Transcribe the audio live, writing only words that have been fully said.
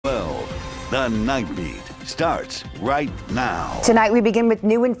The Nightbeat starts right now. Tonight we begin with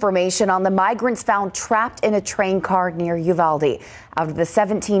new information on the migrants found trapped in a train car near Uvalde. Out of the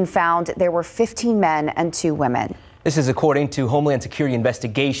 17 found, there were 15 men and 2 women. This is according to Homeland Security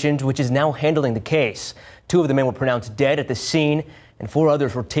Investigations, which is now handling the case. 2 of the men were pronounced dead at the scene, and 4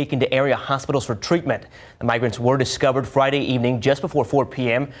 others were taken to area hospitals for treatment. The migrants were discovered Friday evening just before 4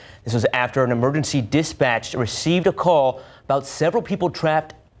 p.m. This was after an emergency dispatch received a call about several people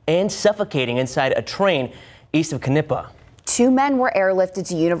trapped and suffocating inside a train east of Canepa. 2 men were airlifted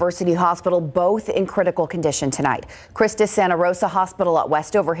to University Hospital, both in critical condition tonight. Christus Santa Rosa Hospital at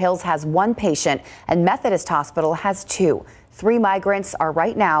Westover Hills has 1 patient, and Methodist Hospital has 2. 3 migrants are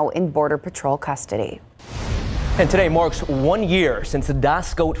right now in Border Patrol custody. And today marks 1 year since the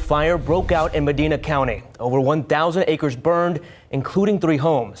Das Goat fire broke out in Medina County. Over 1,000 acres burned, including 3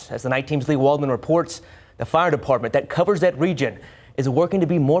 homes. As the Night Team's Lee Waldman reports, the fire department that covers that region is working to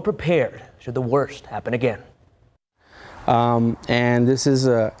be more prepared should the worst happen again. And this is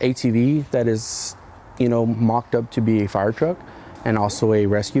a ATV that is, mocked up to be a fire truck and also a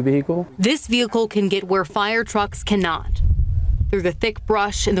rescue vehicle. This vehicle can get where fire trucks cannot, through the thick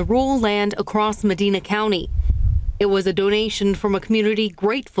brush in the rural land across Medina County. It was a donation from a community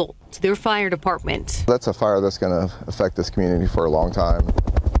grateful to their fire department. That's a fire that's going to affect this community for a long time.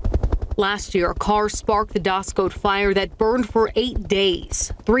 Last year, a car sparked the Das Goat fire that burned for 8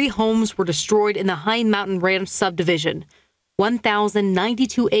 days. 3 homes were destroyed in the High Mountain Ranch subdivision.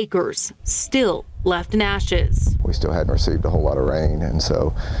 1,092 acres still left in ashes. We still hadn't received a whole lot of rain, and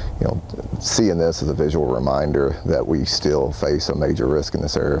so, seeing this as a visual reminder that we still face a major risk in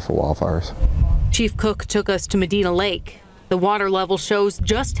this area for wildfires. Chief Cook took us to Medina Lake. The water level shows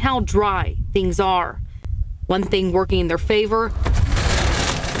just how dry things are. One thing working in their favor: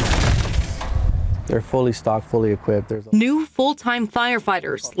 they're fully stocked, fully equipped. New full-time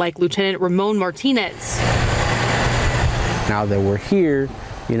firefighters like Lieutenant Ramon Martinez. Now that we're here,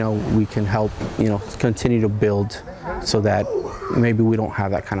 we can help, continue to build so that maybe we don't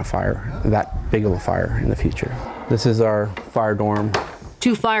have that kind of fire, that big of a fire in the future. This is our fire dorm.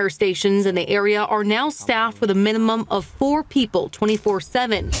 2 fire stations in the area are now staffed with a minimum of 4 people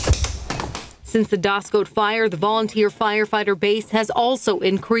 24/7. Since the Das Goat fire, the volunteer firefighter base has also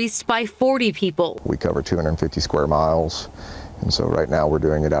increased by 40 people. We cover 250 square miles, and so right now we're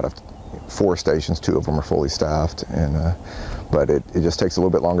doing it out of 4 stations. 2 of them are fully staffed, and but it just takes a little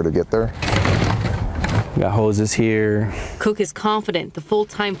bit longer to get there. We got hoses here. Cook is confident the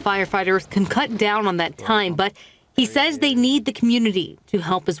full-time firefighters can cut down on that time, but he says they need the community to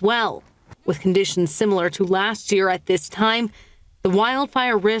help as well. With conditions similar to last year at this time, the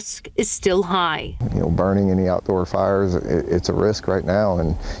wildfire risk is still high. Burning any outdoor fires, it's a risk right now,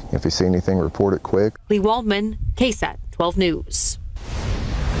 and if you see anything, report it quick. Lee Waldman, KSAT 12 News.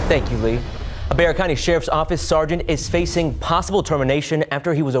 Thank you, Lee. A Bexar County Sheriff's Office sergeant is facing possible termination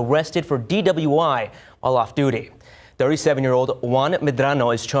after he was arrested for DWI while off duty. 37-year-old Juan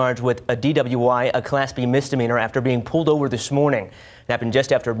Medrano is charged with a DWI, a Class B misdemeanor, after being pulled over this morning. It happened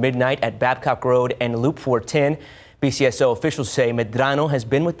just after midnight at Babcock Road and Loop 410. BCSO officials say Medrano has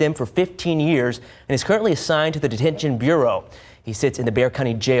been with them for 15 years and is currently assigned to the Detention Bureau. He sits in the Bexar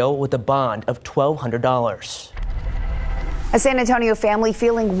County Jail with a bond of $1,200. A San Antonio family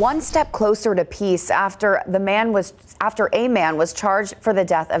feeling one step closer to peace after a man was charged for the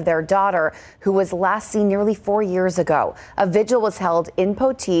death of their daughter, who was last seen nearly 4 years ago. A vigil was held in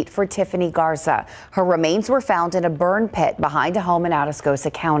Poteet for Tiffany Garza. Her remains were found in a burn pit behind a home in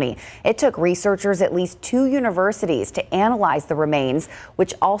Atascosa County. It took researchers at least 2 universities to analyze the remains,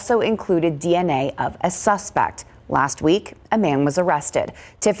 which also included DNA of a suspect. Last week, a man was arrested.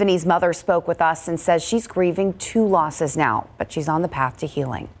 Tiffany's mother spoke with us and says she's grieving 2 losses now, but she's on the path to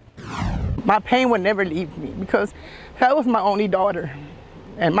healing. My pain would never leave me because that was my only daughter.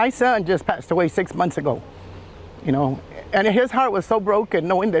 And my son just passed away 6 months ago, and his heart was so broken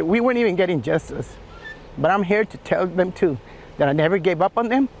knowing that we weren't even getting justice. But I'm here to tell them too that I never gave up on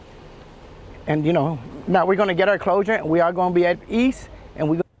them. And now we're going to get our closure, and we are going to be at ease, and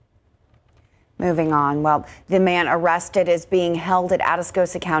we. Moving on, well, the man arrested is being held at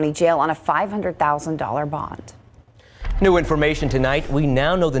Atascosa County Jail on a $500,000 bond. New information tonight. We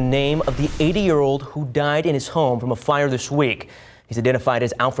now know the name of the 80-year-old who died in his home from a fire this week. He's identified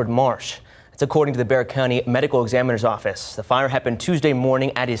as Alfred Marsh. That's according to the Bexar County Medical Examiner's Office. The fire happened Tuesday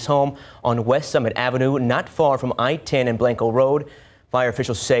morning at his home on West Summit Avenue, not far from I-10 and Blanco Road. Fire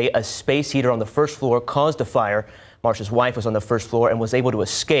officials say a space heater on the first floor caused the fire. Marsh's wife was on the first floor and was able to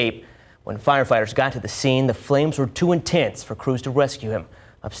escape. When firefighters got to the scene, the flames were too intense for crews to rescue him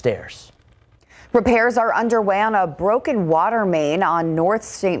upstairs. Repairs are underway on a broken water main on North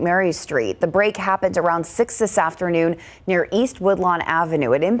St. Mary's Street. The break happened around 6 this afternoon near East Woodlawn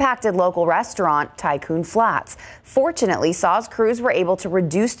Avenue. It impacted local restaurant Tycoon Flats. Fortunately, SAWS crews were able to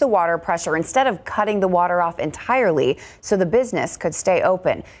reduce the water pressure instead of cutting the water off entirely so the business could stay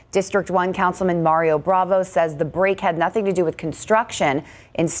open. District 1 Councilman Mario Bravo says the break had nothing to do with construction.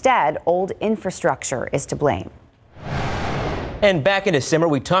 Instead, old infrastructure is to blame. And back in December,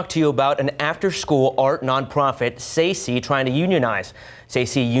 we talked to you about an after-school art nonprofit, SACI, trying to unionize.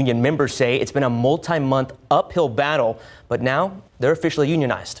 SACI union members say it's been a multi-month uphill battle, but now they're officially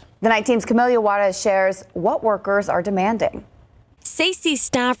unionized. The Night Team's Camelia Juarez shares what workers are demanding. SACI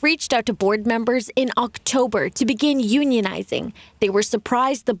staff reached out to board members in October to begin unionizing. They were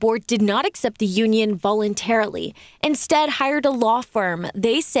surprised the board did not accept the union voluntarily. Instead, hired a law firm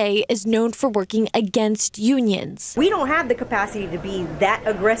they say is known for working against unions. We don't have the capacity to be that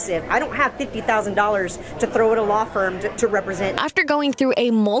aggressive. I don't have $50,000 to throw at a law firm to represent. After going through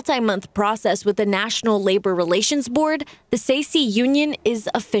a multi-month process with the National Labor Relations Board, the SACI union is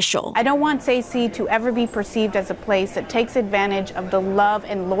official. I don't want SACI to ever be perceived as a place that takes advantage of the love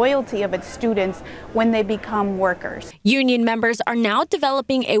and loyalty of its students when they become workers. Union members are now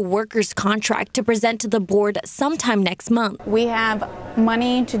developing a workers' contract to present to the board sometime next month. We have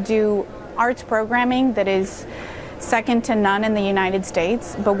money to do arts programming that is second to none in the United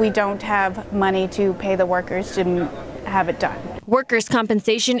States, but we don't have money to pay the workers to have it done. Workers'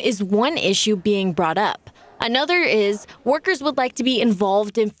 compensation is one issue being brought up. Another is workers would like to be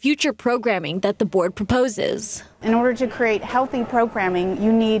involved in future programming that the board proposes. In order to create healthy programming,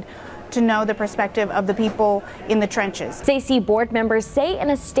 you need to know the perspective of the people in the trenches. SACI board members say in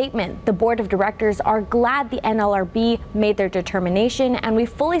a statement the board of directors are glad the NLRB made their determination, and we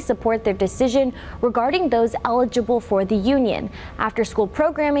fully support their decision regarding those eligible for the union. After-school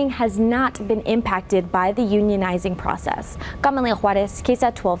programming has not been impacted by the unionizing process. Camelia Juarez,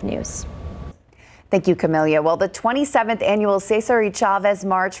 KSAT 12 News. Thank you, Camelia. Well, the 27th annual Cesar y Chavez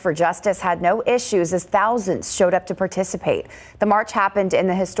March for Justice had no issues as thousands showed up to participate. The march happened in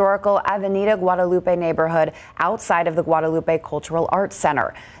the historical Avenida Guadalupe neighborhood outside of the Guadalupe Cultural Arts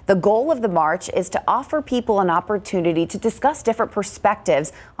Center. The goal of the march is to offer people an opportunity to discuss different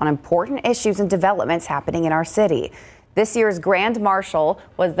perspectives on important issues and developments happening in our city. This year's Grand Marshal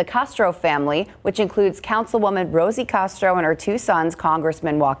was the Castro family, which includes Councilwoman Rosie Castro and her two sons,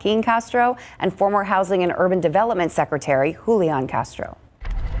 Congressman Joaquin Castro and former Housing and Urban Development Secretary Julian Castro.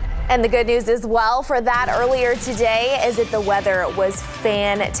 And the good news as well for that earlier today is that the weather was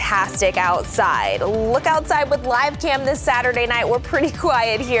fantastic outside. Look outside with live cam this Saturday night. We're pretty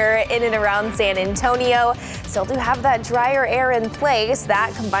quiet here in and around San Antonio. Still do have that drier air in place.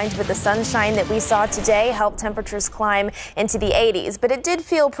 That combined with the sunshine that we saw today helped temperatures climb into the 80s. But it did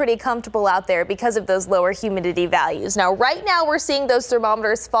feel pretty comfortable out there because of those lower humidity values. Now, right now we're seeing those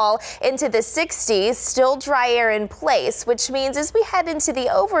thermometers fall into the 60s. Still dry air in place, which means as we head into the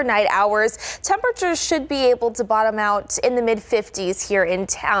overnight hours, temperatures should be able to bottom out in the mid-50s here in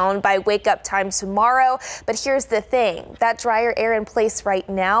town by wake up time tomorrow. But here's the thing, that drier air in place right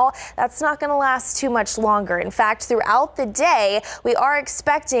now, that's not going to last too much longer. In fact, throughout the day, we are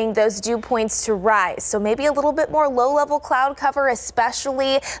expecting those dew points to rise. So maybe a little bit more low-level cloud cover,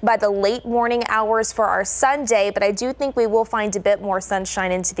 especially by the late morning hours for our Sunday. But I do think we will find a bit more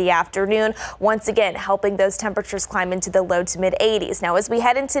sunshine into the afternoon, once again helping those temperatures climb into the low to mid-80s. Now, as we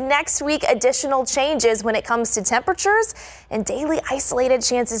head into next week, additional changes when it comes to temperatures and daily isolated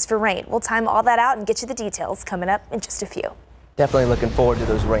chances for rain. We'll time all that out and get you the details coming up in just a few. Definitely looking forward to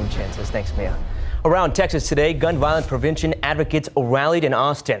those rain chances. Thanks, Mia. Around Texas today, gun violence prevention advocates rallied in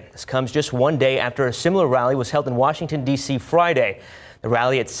Austin. This comes just one day after a similar rally was held in Washington, D.C. Friday. The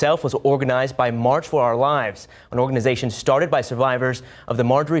rally itself was organized by March for Our Lives, an organization started by survivors of the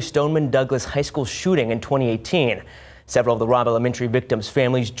Marjorie Stoneman Douglas High School shooting in 2018. Several of the Robb Elementary victims'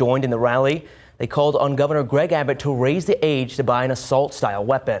 families joined in the rally. They called on Governor Greg Abbott to raise the age to buy an assault-style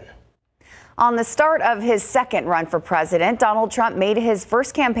weapon. On the start of his second run for president, Donald Trump made his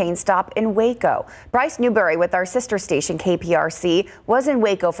first campaign stop in Waco. Bryce Newberry with our sister station KPRC was in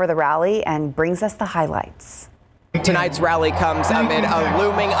Waco for the rally and brings us the highlights. Tonight's rally comes amid a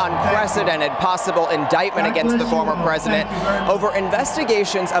looming, unprecedented possible indictment against the former president over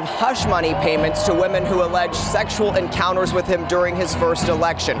investigations of hush money payments to women who alleged sexual encounters with him during his first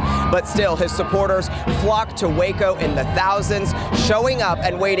election. But still, his supporters flocked to Waco in the thousands, showing up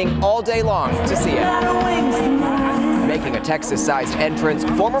and waiting all day long to see him. Making a Texas-sized entrance,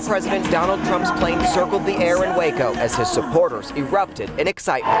 former President Donald Trump's plane circled the air in Waco as his supporters erupted in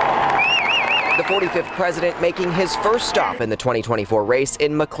excitement. The 45th president making his first stop in the 2024 race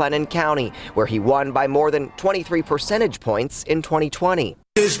in McLennan County, where he won by more than 23 percentage points in 2020.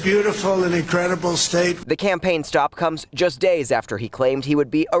 This beautiful and incredible state. The campaign stop comes just days after he claimed he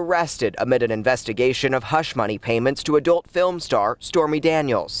would be arrested amid an investigation of hush money payments to adult film star Stormy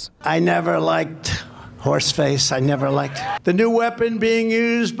Daniels. I never liked horseface. I never liked the new weapon being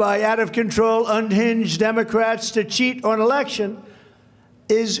used by out-of-control, unhinged Democrats to cheat on election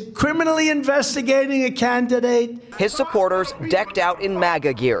is criminally investigating a candidate. His supporters, decked out in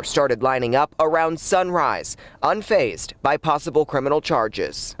MAGA gear, started lining up around sunrise, unfazed by possible criminal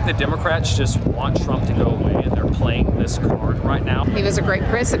charges. The Democrats just want Trump to go away, and they're playing this card right now. He was a great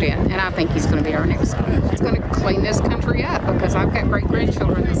president, and I think he's going to be our next one. It's going to clean this country up because I've got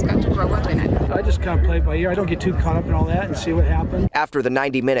great-grandchildren that's got to grow up in it. I just kind of play it by ear. I don't get too caught up in all that and see what happens. After the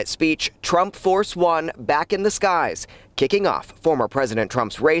 90-minute speech, Trump Force One back in the skies, kicking off former President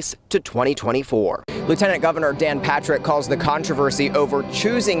Trump's race to 2024. Lieutenant Governor Dan Patrick calls the controversy over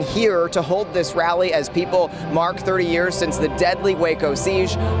choosing here to hold this rally as people mark 30 years since the deadly Waco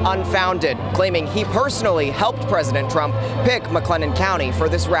siege unfounded, claiming he personally helped President Trump pick McLennan County for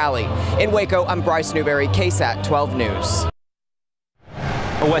this rally. In Waco, I'm Bryce Newberry, KSAT 12 News.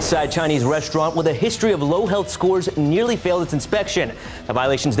 A West Side Chinese restaurant with a history of low health scores nearly failed its inspection. The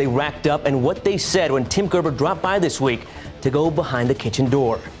violations they racked up and what they said when Tim Gerber dropped by this week to go behind the kitchen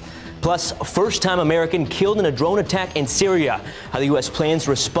door. Plus, first-time American killed in a drone attack in Syria. How the U.S. plans to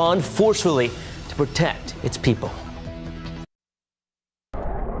respond forcefully to protect its people.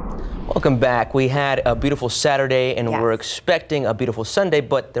 Welcome back. We had a beautiful Saturday and we're expecting a beautiful Sunday,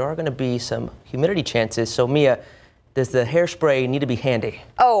 but there are going to be some humidity chances. So, Mia, does the hairspray need to be handy?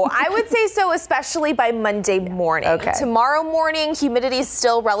 Oh, I would say so, especially by Monday morning. Okay. Tomorrow morning, humidity is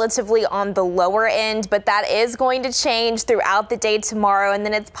still relatively on the lower end, but that is going to change throughout the day tomorrow. And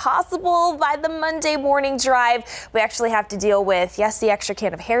then it's possible by the Monday morning drive, we actually have to deal with, yes, the extra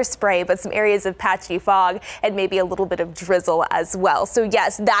can of hairspray, but some areas of patchy fog and maybe a little bit of drizzle as well. So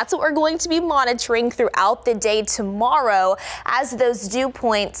yes, that's what we're going to be monitoring throughout the day tomorrow as those dew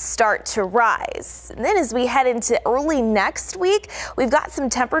points start to rise. And then as we head into early next week, we've got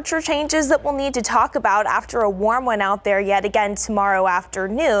some temperature changes that we'll need to talk about after a warm one out there yet again tomorrow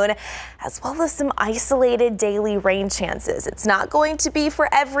afternoon, as well as some isolated daily rain chances. It's not going to be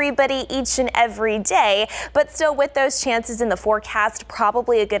for everybody each and every day, but still with those chances in the forecast,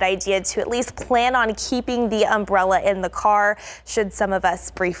 probably a good idea to at least plan on keeping the umbrella in the car should some of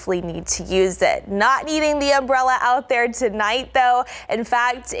us briefly need to use it. Not needing the umbrella out there tonight though. In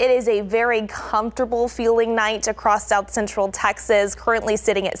fact, it is a very comfortable feeling night across South Central Texas, currently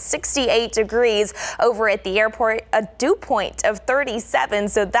sitting at 68 degrees over at the airport, a dew point of 37.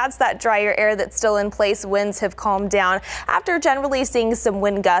 So that's that drier air that's still in place. Winds have calmed down after generally seeing some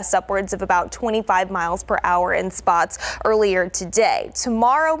wind gusts upwards of about 25 miles per hour in spots earlier today.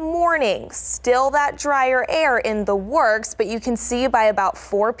 Tomorrow morning, still that drier air in the works, but you can see by about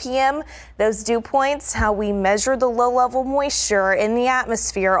 4 p.m. those dew points, how we measure the low level moisture in the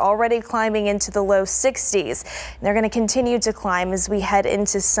atmosphere, already climbing into the low 60s. They're going to continue to climb as we head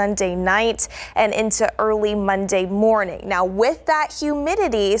into Sunday night and into early Monday morning. Now, with that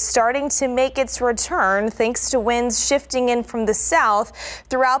humidity starting to make its return, thanks to winds shifting in from the south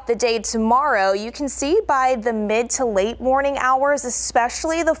throughout the day tomorrow, you can see by the mid to late morning hours,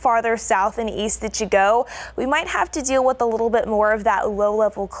 especially the farther south and east that you go, we might have to deal with a little bit more of that low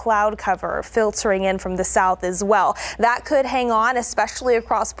level cloud cover filtering in from the south as well. That could hang on, especially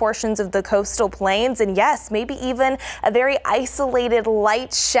across portions of the coastal plains, and yes, maybe even a very isolated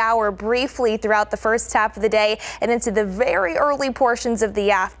light shower briefly throughout the first half of the day and into the very early portions of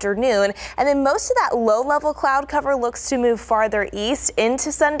the afternoon. And then most of that low level cloud cover looks to move farther east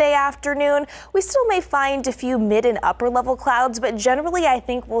into Sunday afternoon. We still may find a few mid and upper level clouds, but generally I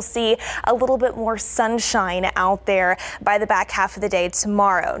think we'll see a little bit more sunshine out there by the back half of the day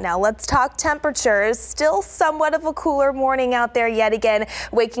tomorrow. Now let's talk temperatures. Still somewhat of a cooler morning out there yet again,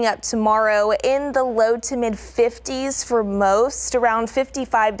 waking up tomorrow in the low to mid 50s for most, around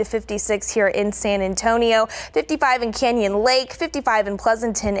 55 to 56 here in San Antonio, 55 in Canyon Lake, 55 in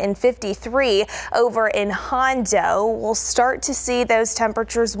Pleasanton, and 53 over in Hondo. We'll start to see those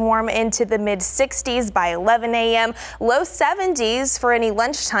temperatures warm into the mid 60s by 11 a.m., low 70s for any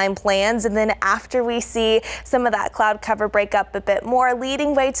lunchtime plans, and then after we see some of that cloud cover break up a bit more,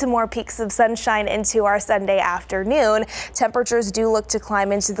 leading way to more peaks of sunshine into our Sunday afternoon, temperatures do look to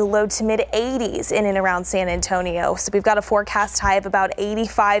climb into the low to mid 80s in and around San Antonio. Antonio. So we've got a forecast high of about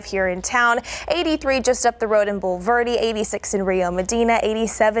 85 here in town, 83 just up the road in Bulverde, 86 in Rio Medina,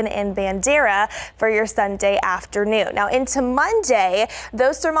 87 in Bandera for your Sunday afternoon. Now into Monday,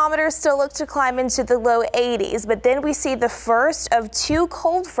 those thermometers still look to climb into the low 80s, but then we see the first of two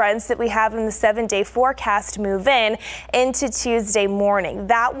cold fronts that we have in the 7-day forecast move in into Tuesday morning.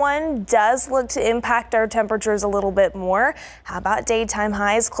 That one does look to impact our temperatures a little bit more. How about daytime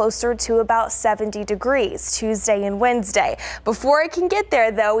highs closer to about 70 degrees Tuesday and Wednesday? Before I can get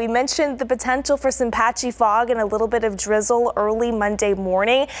there, though, we mentioned the potential for some patchy fog and a little bit of drizzle early Monday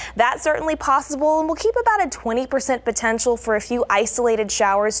morning. That's certainly possible, and we'll keep about a 20% potential for a few isolated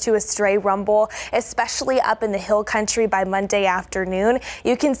showers to a stray rumble, especially up in the hill country by Monday afternoon.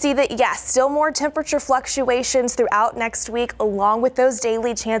 You can see that, yes, still more temperature fluctuations throughout next week, along with those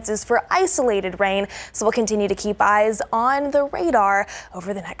daily chances for isolated rain. So we'll continue to keep eyes on the radar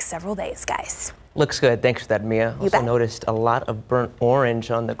over the next several days, guys. Looks good. Thanks for that, Mia. Also noticed a lot of burnt orange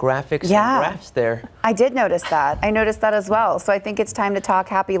on the graphics and graphs there. I did notice that. I noticed that as well. So I think it's time to talk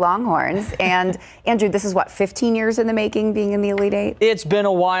Happy Longhorns. And Andrew, this is what, 15 years in the making, being in the Elite Eight? It's been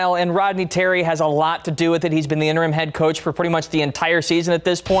a while, and Rodney Terry has a lot to do with it. He's been the interim head coach for pretty much the entire season at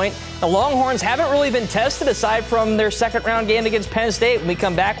this point. The Longhorns haven't really been tested aside from their second-round game against Penn State. When we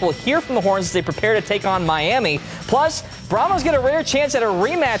come back, we'll hear from the Horns as they prepare to take on Miami. Plus, Brahmas get a rare chance at a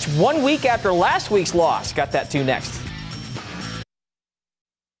rematch 1 week after last week's loss. Got that too next.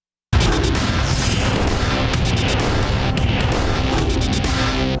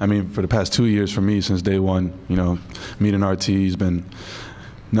 I mean, for the past 2 years for me, since day one, you know, meeting RT, he's been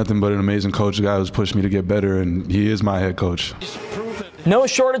nothing but an amazing coach, a guy who's pushed me to get better, and he is my head coach. No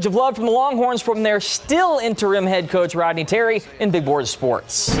shortage of love from the Longhorns from their still interim head coach Rodney Terry in Big Board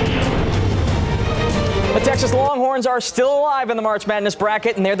Sports. The Texas Longhorns are still alive in the March Madness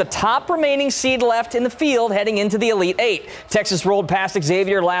bracket, and they're the top remaining seed left in the field heading into the Elite Eight. Texas rolled past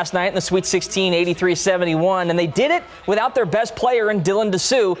Xavier last night in the Sweet 16, 83-71, and they did it without their best player in Dylan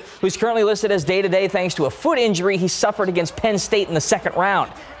DeSue, who's currently listed as day-to-day thanks to a foot injury he suffered against Penn State in the second round.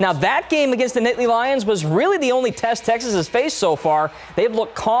 Now, that game against the Nittany Lions was really the only test Texas has faced so far. They've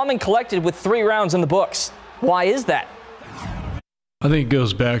looked calm and collected with 3 rounds in the books. Why is that? I think it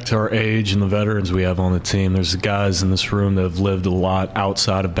goes back to our age and the veterans we have on the team. There's guys in this room that have lived a lot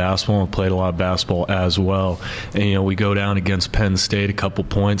outside of basketball and played a lot of basketball as well. And, you know, we go down against Penn State a couple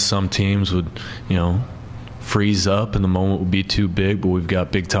points. Some teams would, you know, freeze up and the moment would be too big, but we've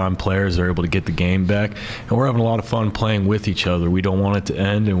got big-time players that are able to get the game back. And we're having a lot of fun playing with each other. We don't want it to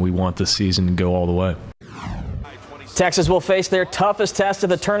end, and we want the season to go all the way. Texas will face their toughest test of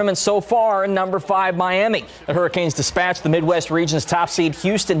the tournament so far in number 5 Miami. The Hurricanes dispatched the Midwest region's top seed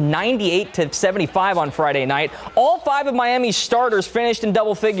Houston 98-75 on Friday night. All 5 of Miami's starters finished in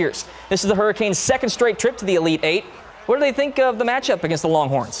double figures. This is the Hurricanes' second straight trip to the Elite Eight. What do they think of the matchup against the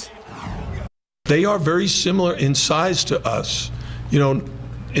Longhorns? They are very similar in size to us. You know,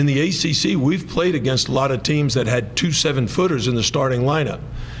 in the ACC, we've played against a lot of teams that had 2 7-footers in the starting lineup.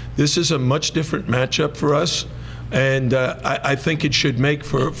 This is a much different matchup for us. And I think it should make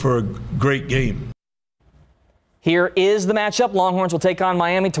for a great game. Here is the matchup. Longhorns will take on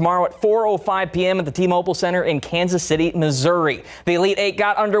Miami tomorrow at 4:05 p.m. at the T-Mobile Center in Kansas City, Missouri. The Elite Eight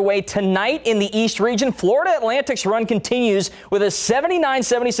got underway tonight in the East region. Florida Atlantic's run continues with a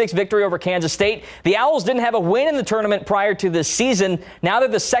 79-76 victory over Kansas State. The Owls didn't have a win in the tournament prior to this season. Now they're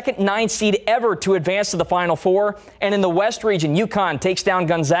the second 9 seed ever to advance to the Final Four. And in the West region, UConn takes down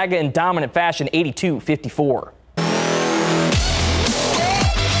Gonzaga in dominant fashion, 82-54.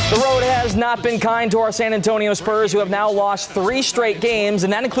 The road has not been kind to our San Antonio Spurs, who have now lost 3 straight games,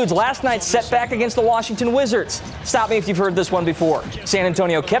 and that includes last night's setback against the Washington Wizards. Stop me if you've heard this one before. San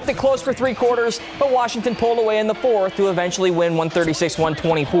Antonio kept it close for 3 quarters, but Washington pulled away in the 4th to eventually win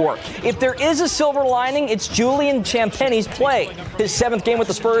 136-124. If there is a silver lining, it's Julian Champagne's play. His 7th game with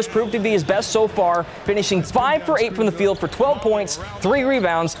the Spurs proved to be his best so far, finishing 5 for 8 from the field for 12 points, 3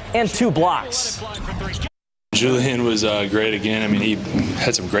 rebounds, and 2 blocks. Julian was great again. I mean, he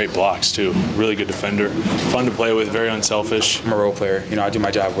had some great blocks, too. Really good defender. Fun to play with, very unselfish. I'm a role player. You know, I do my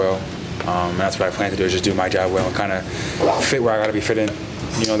job well. And that's what I plan to do, is just do my job well and kind of fit where I got to be fitting.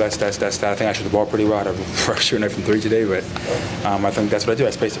 You know, that's that. I think I shoot the ball pretty well. I'm shooting it from 3 today, but I think that's what I do. I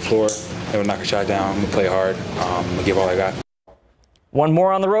space the floor. I'm going to knock a shot down. I'm going to play hard. I'm going to give all I got. One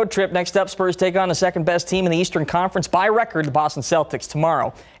more on the road trip. Next up, Spurs take on the second best team in the Eastern Conference by record, the Boston Celtics,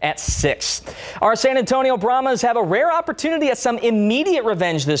 tomorrow at 6. Our San Antonio Brahmas have a rare opportunity at some immediate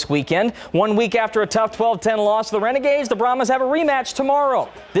revenge this weekend. 1 week after a tough 12-10 loss to the Renegades, the Brahmas have a rematch tomorrow,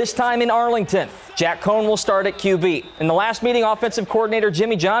 this time in Arlington. Jack Cohn will start at QB. In the last meeting, offensive coordinator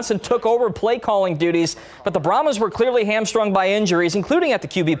Jimmy Johnson took over play calling duties, but the Brahmas were clearly hamstrung by injuries, including at the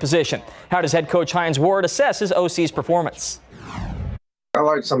QB position. How does head coach Hines Ward assess his OC's performance? I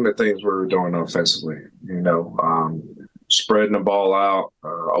like some of the things we were doing offensively, spreading the ball out,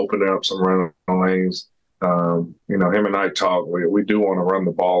 opening up some running lanes. Him and I talk, we do want to run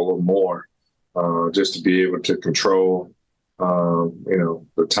the ball a little more just to be able to control,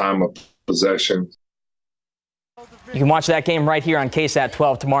 the time of possession. You can watch that game right here on KSAT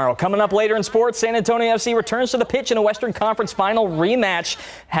 12 tomorrow. Coming up later in sports, San Antonio FC returns to the pitch in a Western Conference final rematch.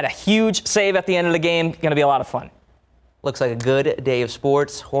 Had a huge save at the end of the game. Going to be a lot of fun. Looks like a good day of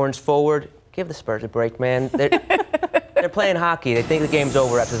sports. Horns forward. Give the Spurs a break, man. They're playing hockey. They think the game's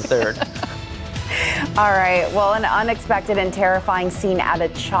over after the third. All right. Well, an unexpected and terrifying scene at a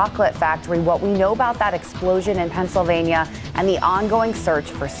chocolate factory. What we know about that explosion in Pennsylvania and the ongoing search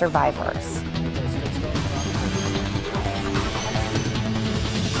for survivors.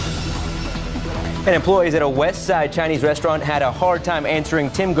 And employees at a West Side Chinese restaurant had a hard time answering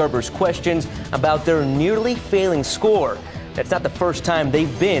Tim Gerber's questions about their nearly failing score. That's not the first time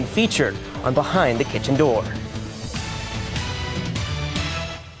they've been featured on Behind the Kitchen Door.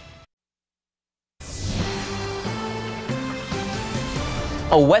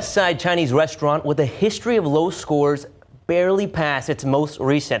 A West Side Chinese restaurant with a history of low scores barely passed its most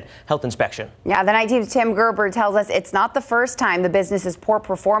recent health inspection. Yeah, the Night Team's Tim Gerber tells us it's not the first time the business's poor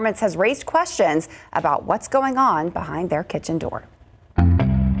performance has raised questions about what's going on behind their kitchen door.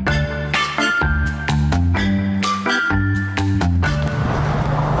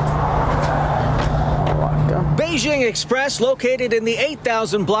 Beijing Express, located in the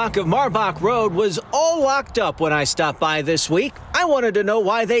 8,000 block of Marbach Road, was all locked up when I stopped by this week. I wanted to know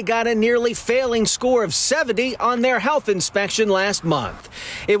why they got a nearly failing score of 70 on their health inspection last month.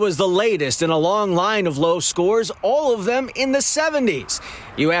 It was the latest in a long line of low scores, all of them in the 70s.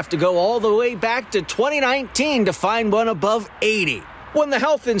 You have to go all the way back to 2019 to find one above 80. When the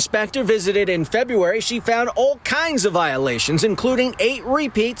health inspector visited in February, she found all kinds of violations, including 8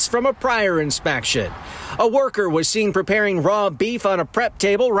 repeats from a prior inspection. A worker was seen preparing raw beef on a prep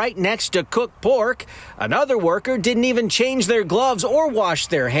table right next to cooked pork. Another worker didn't even change their gloves or wash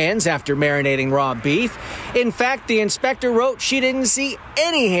their hands after marinating raw beef. In fact, the inspector wrote she didn't see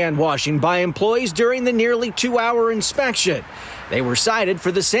any hand washing by employees during the nearly 2-hour inspection. They were cited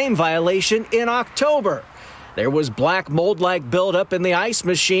for the same violation in October. There was black mold-like buildup in the ice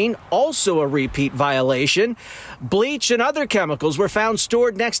machine, also a repeat violation. Bleach and other chemicals were found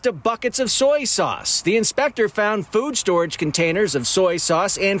stored next to buckets of soy sauce. The inspector found food storage containers of soy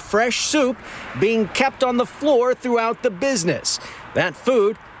sauce and fresh soup being kept on the floor throughout the business. That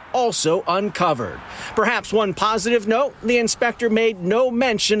food also uncovered. Perhaps one positive note, the inspector made no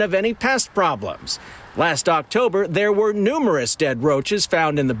mention of any pest problems. Last October, there were numerous dead roaches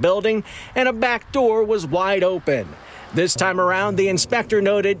found in the building, and a back door was wide open. This time around, the inspector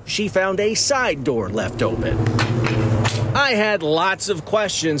noted she found a side door left open. I had lots of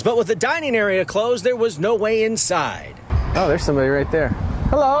questions, but with the dining area closed, there was no way inside. Oh, there's somebody right there.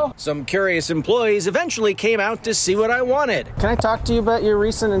 Hello. Some curious employees eventually came out to see what I wanted. Can I talk to you about your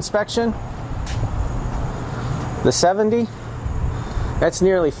recent inspection? The 70? That's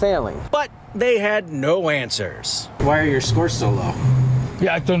nearly failing. But they had no answers. Why are your scores so low?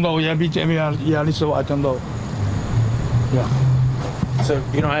 Yeah, I don't know. I don't know. Yeah. So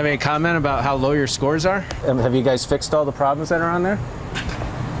you don't have any comment about how low your scores are? Have you guys fixed all the problems that are on there?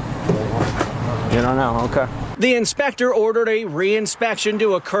 You don't know, okay. The inspector ordered a re-inspection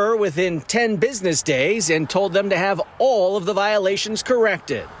to occur within 10 business days and told them to have all of the violations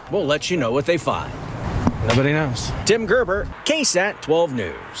corrected. We'll let you know what they find. Nobody knows. Tim Gerber, KSAT 12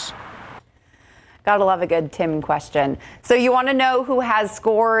 News. Gotta love a good Tim question. So you want to know who has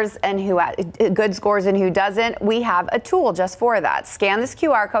scores and who good scores and who doesn't? We have a tool just for that. Scan this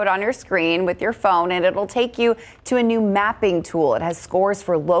QR code on your screen with your phone and it'll take you to a new mapping tool. It has scores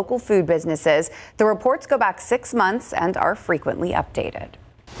for local food businesses. The reports go back 6 months and are frequently updated.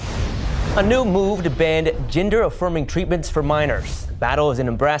 A new move to ban gender-affirming treatments for minors. The battle is in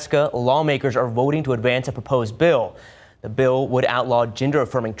Nebraska. Lawmakers are voting to advance a proposed bill. The bill would outlaw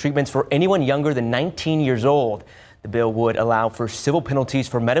gender-affirming treatments for anyone younger than 19 years old. The bill would allow for civil penalties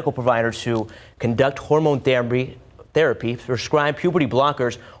for medical providers who conduct hormone therapy therapy, prescribe puberty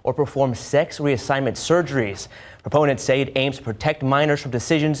blockers, or perform sex reassignment surgeries. Proponents say it aims to protect minors from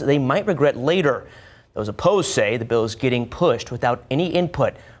decisions they might regret later. Those opposed say the bill is getting pushed without any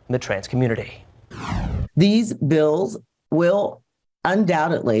input from the trans community. These bills will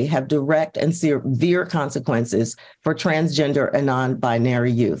undoubtedly have direct and severe consequences for transgender and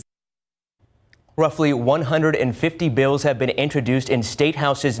non-binary youth. Roughly 150 bills have been introduced in state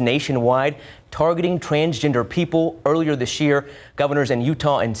houses nationwide targeting transgender people. Earlier this year, governors in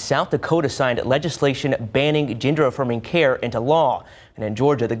Utah and South Dakota signed legislation banning gender-affirming care into law. And in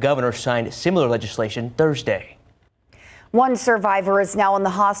Georgia, the governor signed similar legislation Thursday. One survivor is now in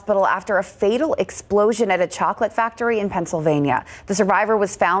the hospital after a fatal explosion at a chocolate factory in Pennsylvania. The survivor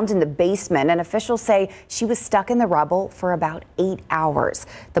was found in the basement, and officials say she was stuck in the rubble for about 8 hours.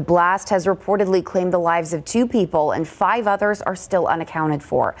 The blast has reportedly claimed the lives of 2 people, and 5 others are still unaccounted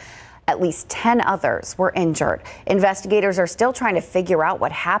for. At least 10 others were injured. Investigators are still trying to figure out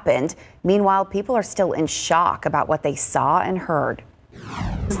what happened. Meanwhile, people are still in shock about what they saw and heard.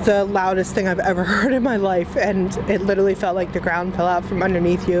 It's the loudest thing I've ever heard in my life, and it literally felt like the ground fell out from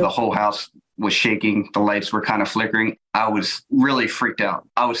underneath you. The whole house was shaking. The lights were kind of flickering. I was really freaked out.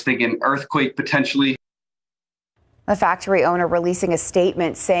 I was thinking earthquake potentially. The factory owner releasing a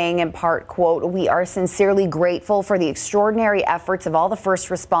statement saying in part, quote, "We are sincerely grateful for the extraordinary efforts of all the first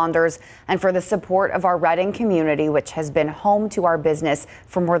responders and for the support of our Reading community, which has been home to our business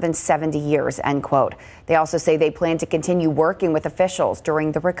for more than 70 years, end quote. They also say they plan to continue working with officials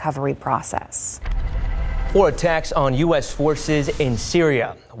during the recovery process. 4 attacks on U.S. forces in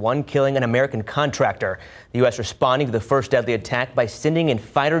Syria, one killing an American contractor. The U.S. responding to the first deadly attack by sending in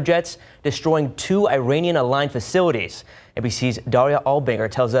fighter jets, destroying 2 Iranian-aligned facilities. ABC's Daria Albinger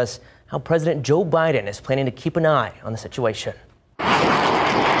tells us how President Joe Biden is planning to keep an eye on the situation.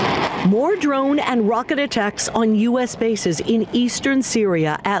 More drone and rocket attacks on U.S. bases in eastern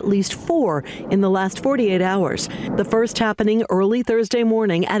Syria, at least 4 in the last 48 hours. The first happening early Thursday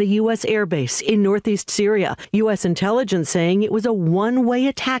morning at a U.S. airbase in northeast Syria. U.S. intelligence saying it was a one-way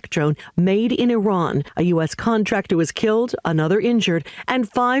attack drone made in Iran. A U.S. contractor was killed, another injured,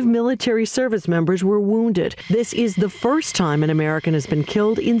 and 5 military service members were wounded. This is the first time an American has been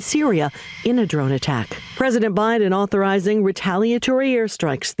killed in Syria in a drone attack. President Biden authorizing retaliatory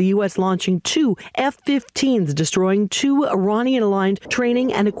airstrikes. The U.S. launching 2 F-15s, destroying 2 Iranian-aligned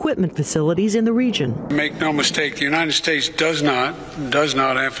training and equipment facilities in the region. Make no mistake, the United States does not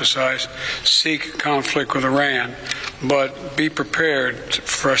emphasize seek conflict with Iran, but be prepared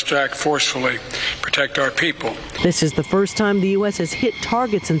for us to act forcefully, protect our people. This is the first time the U.S. has hit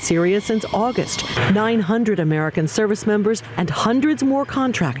targets in Syria since August. 900 American service members and hundreds more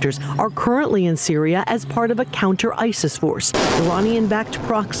contractors are currently in Syria as part of a counter-ISIS force. Iranian-backed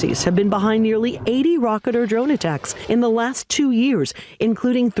proxies have been behind nearly 80 rocket or drone attacks in the last 2 years,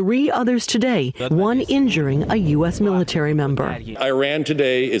 including 3 others today, one injuring a U.S. military member. Iran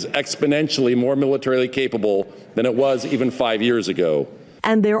today is exponentially more militarily capable than it was even 5 years ago.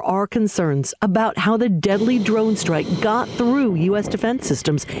 And there are concerns about how the deadly drone strike got through U.S. defense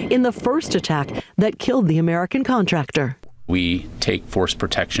systems in the first attack that killed the American contractor. We take force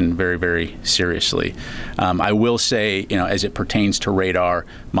protection very, very seriously. I will say, as it pertains to radar,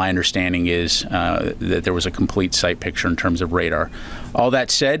 my understanding is that there was a complete site picture in terms of radar. All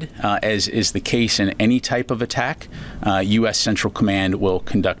that said, as is the case in any type of attack, U.S. Central Command will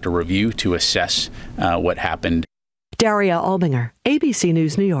conduct a review to assess what happened. Daria Albinger, ABC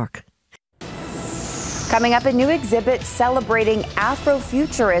News, New York. Coming up, a new exhibit celebrating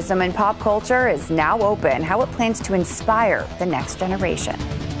Afrofuturism in pop culture is now open. How it plans to inspire the next generation.